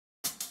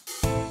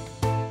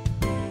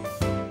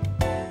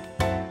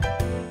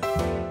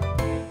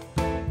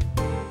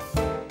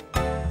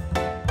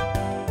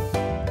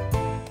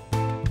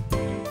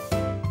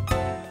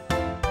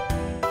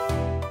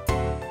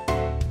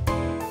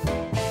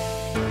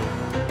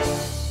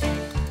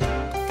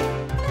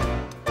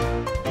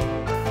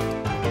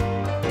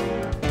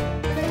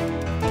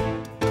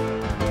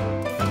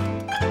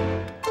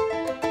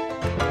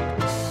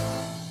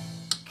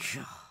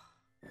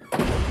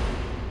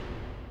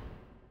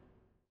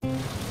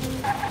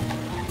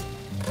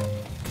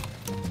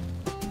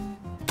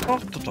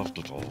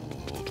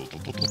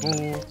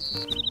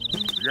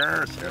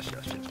Yes.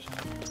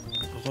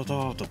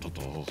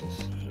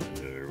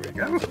 Here we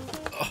go.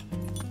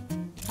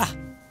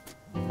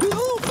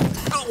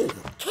 Oh,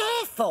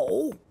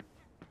 careful!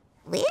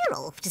 We're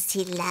off to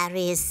see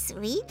Larry's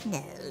sweet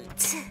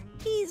note.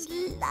 He's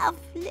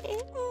lovely.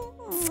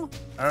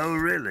 Oh,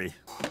 really?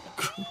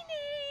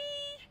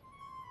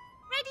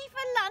 Ready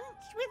for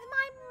lunch with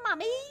my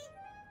mummy?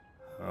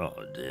 Oh,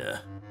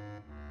 dear.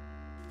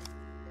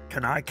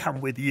 Can I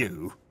come with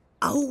you?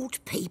 Old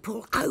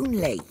people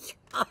only.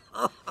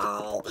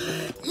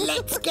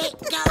 Let's get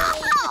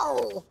going.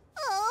 Ow!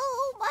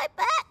 Oh, my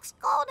back's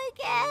gone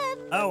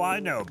again. Oh, I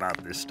know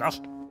about this stuff.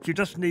 You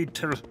just need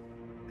to...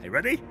 Hey,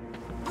 ready?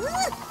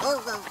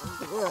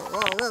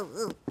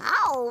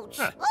 Ouch!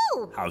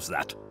 Ooh, How's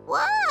that?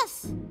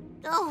 worse.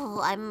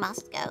 Oh, I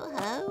must go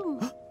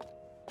home.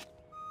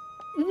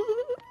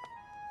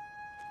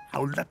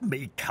 Oh, let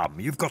me come.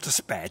 You've got a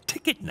spare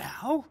ticket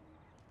now.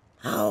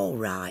 All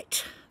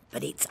right,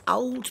 but it's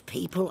old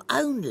people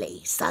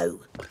only, so...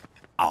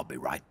 I'll be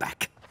right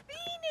back.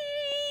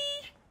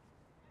 Beanie!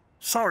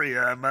 Sorry,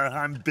 Irma,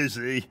 I'm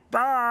busy.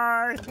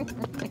 Bye.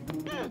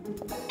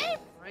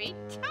 Every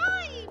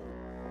time.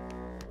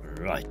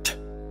 Right.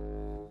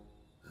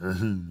 There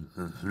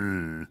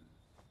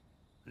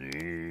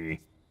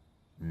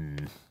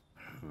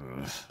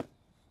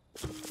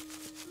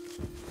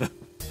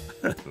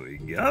we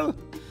go.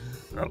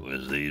 That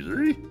was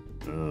easy.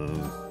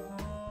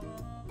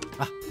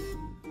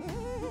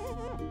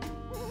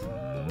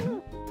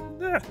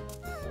 There.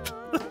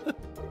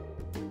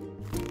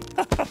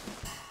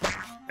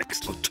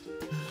 Excellent.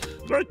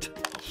 Right,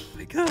 off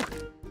we go.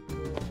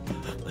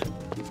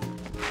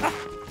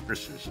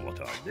 This is what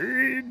I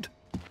need.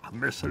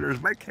 This is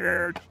my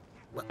card.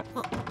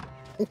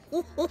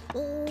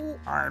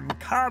 I'm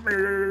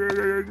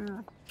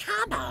coming.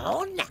 Come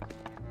on.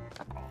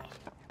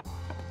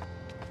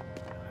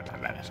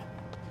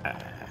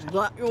 Is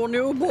that your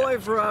new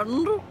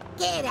boyfriend?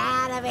 Get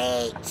out of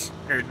it.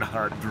 In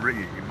her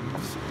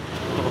dreams.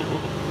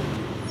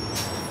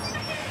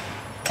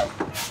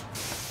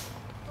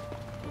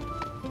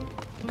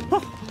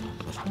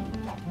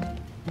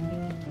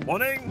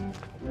 Morning.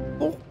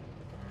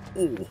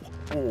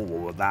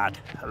 Oh, that.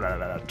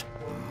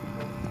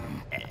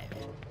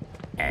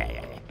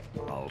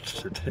 I'll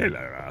sit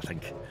here, I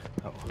think.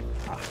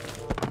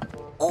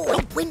 Oh,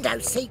 the window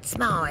seat's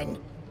mine.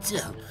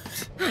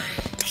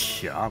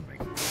 Charming.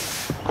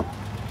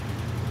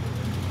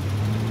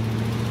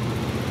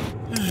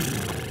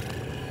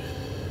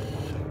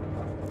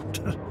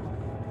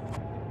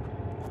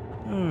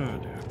 Oh,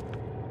 dear.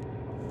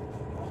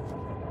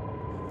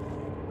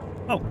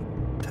 Oh,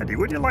 Teddy,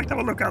 would you like to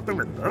have a look out the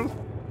window?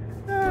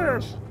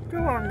 Yes, go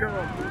on, go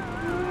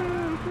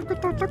on. Look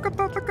at that, look at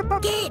that, look at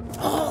that. Get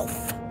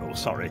off! Oh,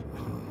 sorry.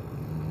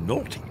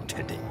 Naughty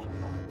Teddy.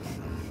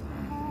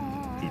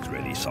 He's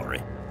really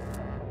sorry.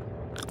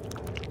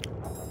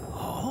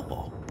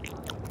 Oh.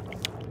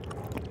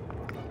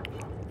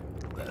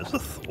 There's a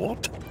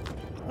thought.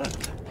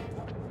 That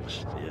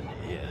must be in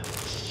here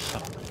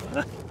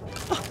somewhere.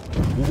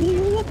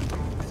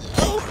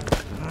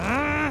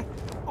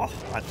 Oh,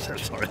 I'm so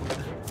sorry.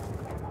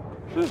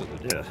 Oh,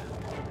 dear.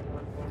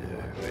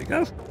 Here we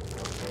go.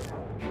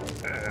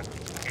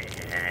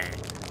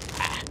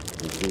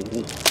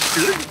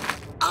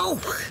 Oh!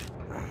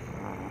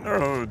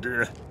 Oh,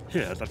 dear.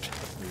 Here, let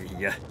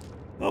me...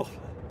 Oh.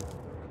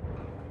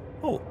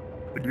 Oh,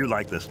 would you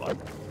like this one?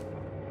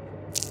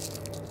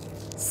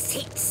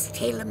 Sit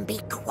still and be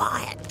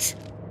quiet.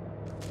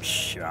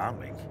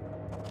 Charming.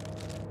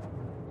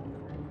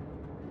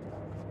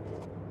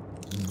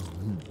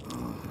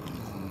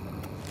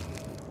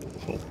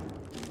 Oh.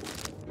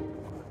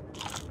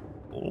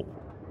 Oh.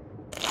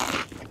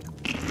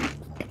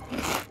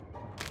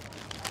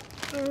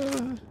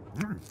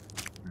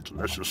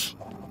 Delicious.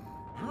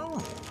 Oh.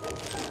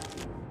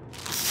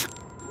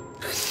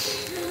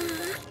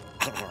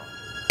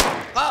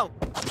 Oh!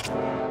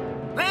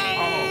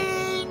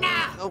 Bean!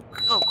 Oh,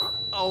 oh,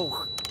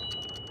 oh.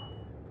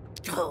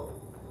 Oh.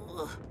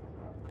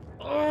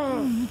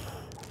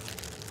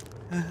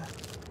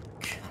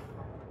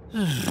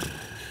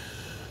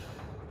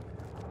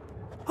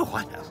 Oh,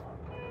 I know.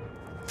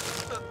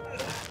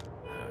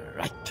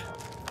 Right.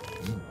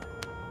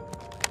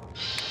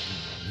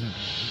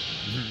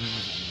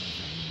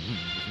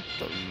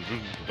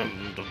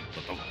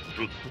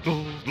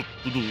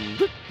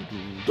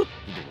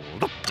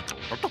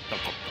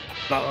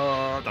 Oh!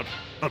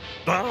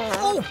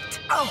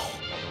 Oh!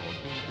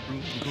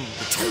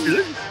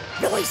 Too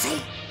noisy.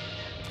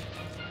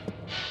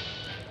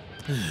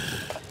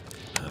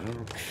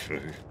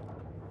 Okay.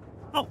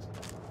 Oh.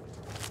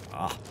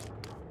 Ah.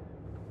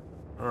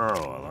 Oh, I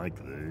like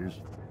these.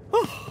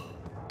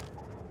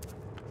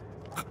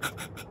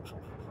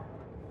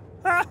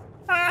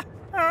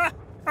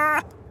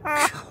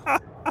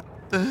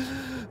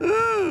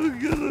 Oh,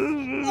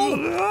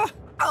 goodness.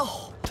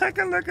 Oh! Take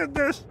a look at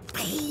this.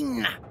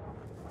 Bean!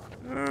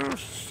 Oh,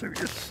 suit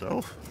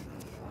yourself.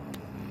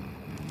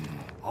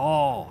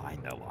 Oh, I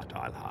know what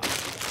I'll have.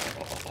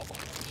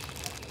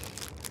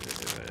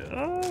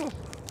 Oh.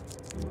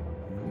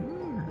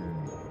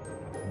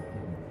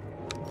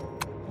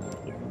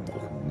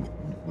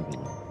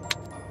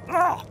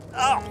 Oh.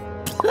 Oh.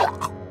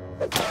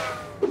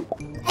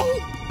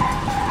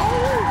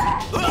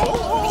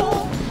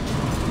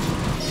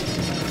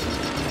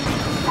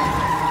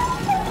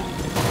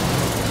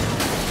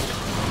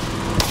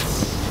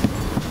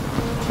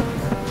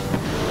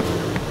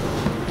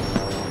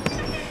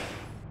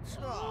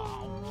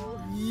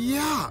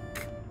 Yuck!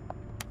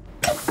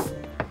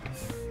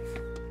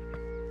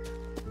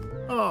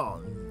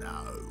 Oh,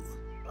 no.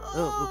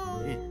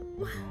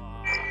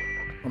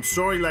 I'm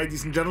sorry,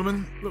 ladies and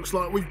gentlemen. Looks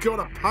like we've got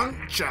a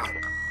puncture.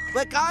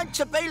 We're going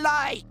to be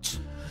late.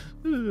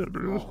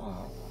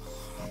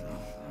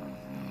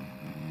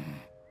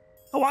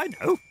 Oh, I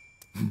know.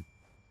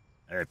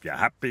 If you're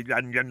happy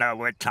and you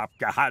know it, clap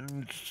your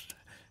hands.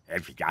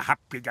 If you're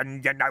happy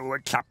and you know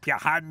it, clap your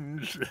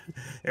hands.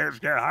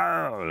 If you're...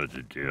 Oh,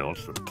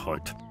 what's the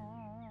point?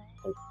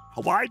 Oh,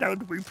 why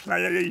don't we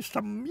play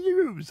some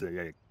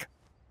music?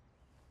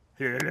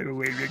 Here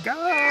we go.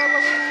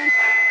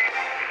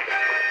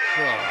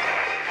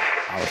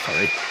 Oh,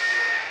 sorry.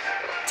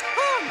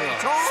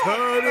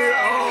 Turn it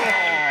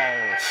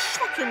off!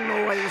 Shocking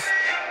noise.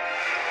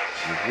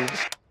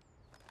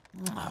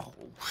 Oh.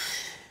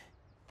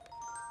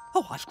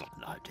 Oh, I've got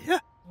an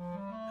idea.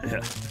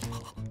 Here.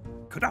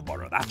 Could I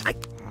borrow that?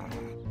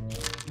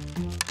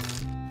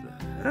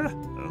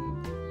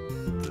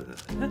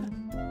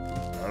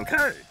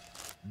 Okay.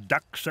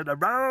 Ducks in a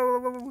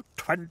row,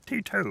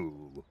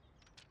 22.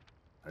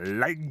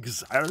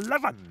 Legs,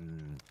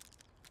 11.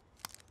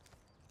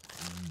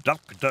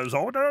 Doctor's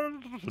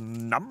orders,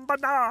 number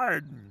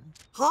 9.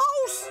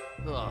 House?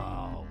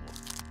 Oh.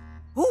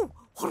 Oh,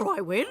 what do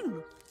I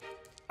win?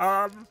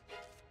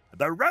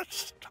 The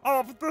rest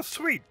of the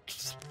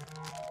sweets.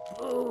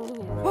 Oh,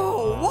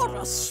 what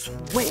a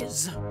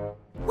swizz.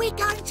 We're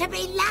going to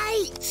be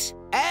late.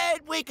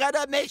 And we're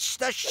gonna miss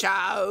the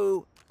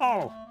show.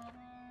 Oh.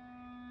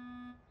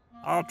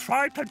 I'll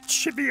try to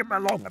chivvy him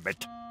along a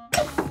bit.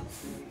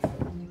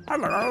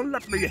 Hello,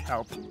 let me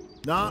help.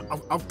 No,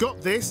 I've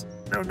got this.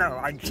 No,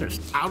 I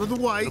insist. Out of the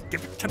way.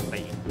 Give it to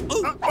me.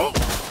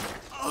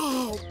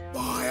 Oh,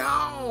 my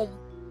arm.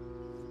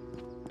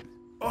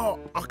 Oh,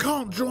 I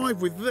can't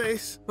drive with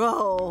this.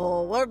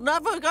 Oh, we're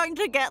never going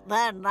to get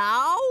there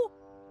now.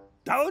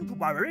 Don't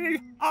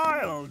worry,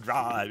 I'll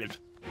drive.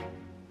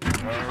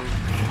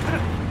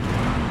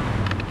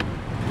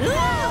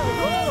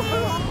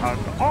 And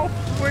off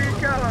we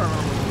go.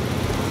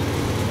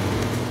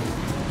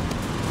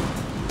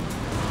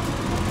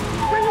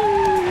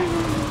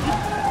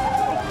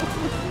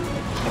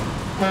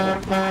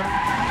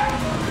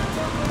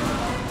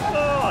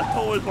 Oh, I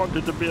always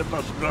wanted to be a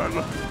bus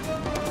driver.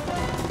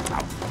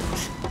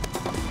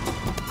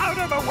 Out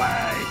of the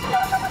way!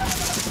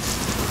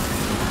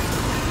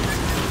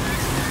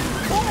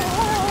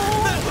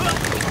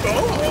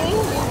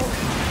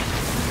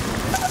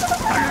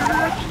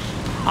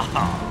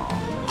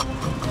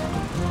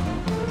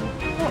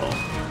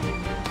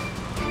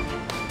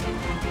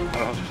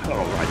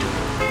 All right.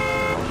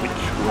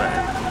 Which way?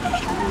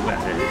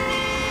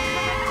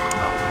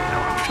 Oh, no,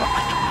 I'm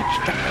shocked.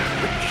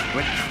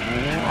 Which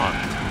one?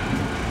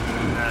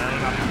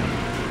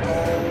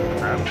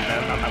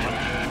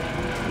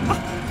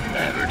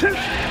 There it is.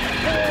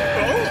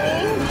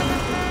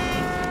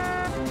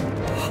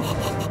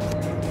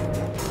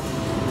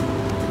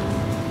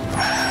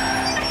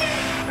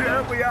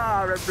 Here we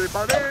are,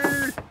 everybody.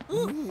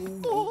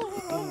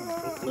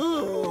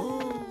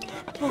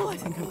 Oh, I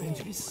think I'm going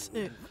to be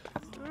sick.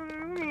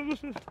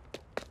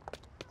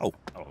 Oh,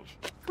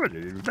 good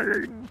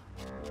evening.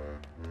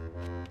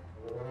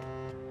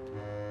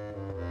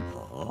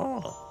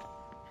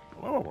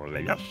 Oh,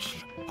 yes.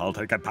 I'll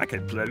take a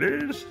packet,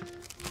 please.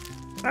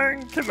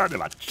 Thank you very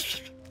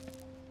much.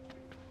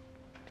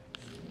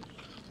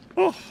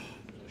 Oh,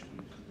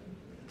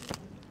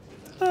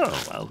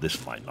 well,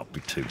 this might not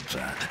be too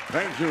bad.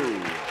 Thank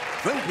you.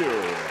 Thank you.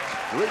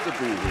 Great to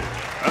be here.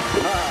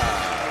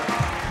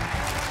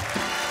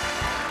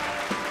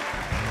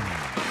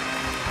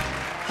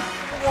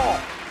 Oh,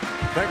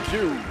 thank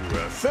you.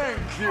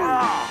 Thank you.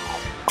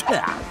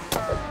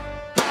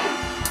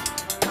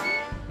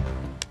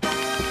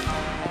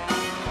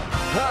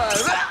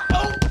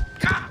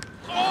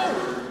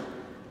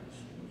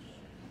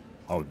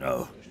 Oh,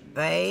 no.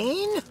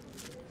 Bean?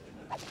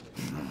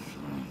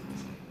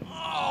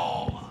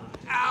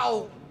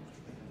 Ow!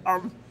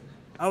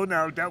 Oh,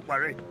 no, don't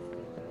worry.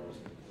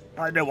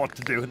 I know what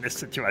to do in this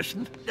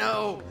situation.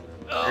 No!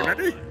 You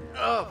ready?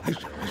 Oh!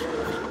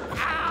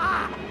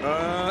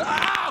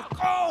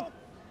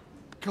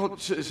 God,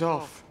 it's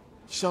off.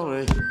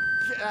 Sorry.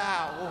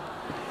 Ow!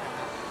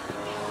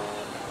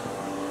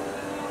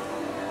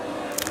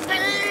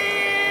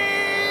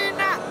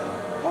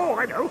 Oh,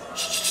 I know.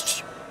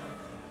 Shh.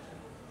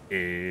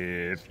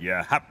 If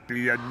you're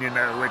happy and you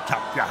know it,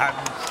 clap your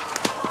hands.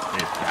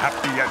 If you're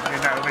happy and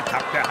you know it,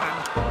 clap your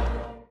hands.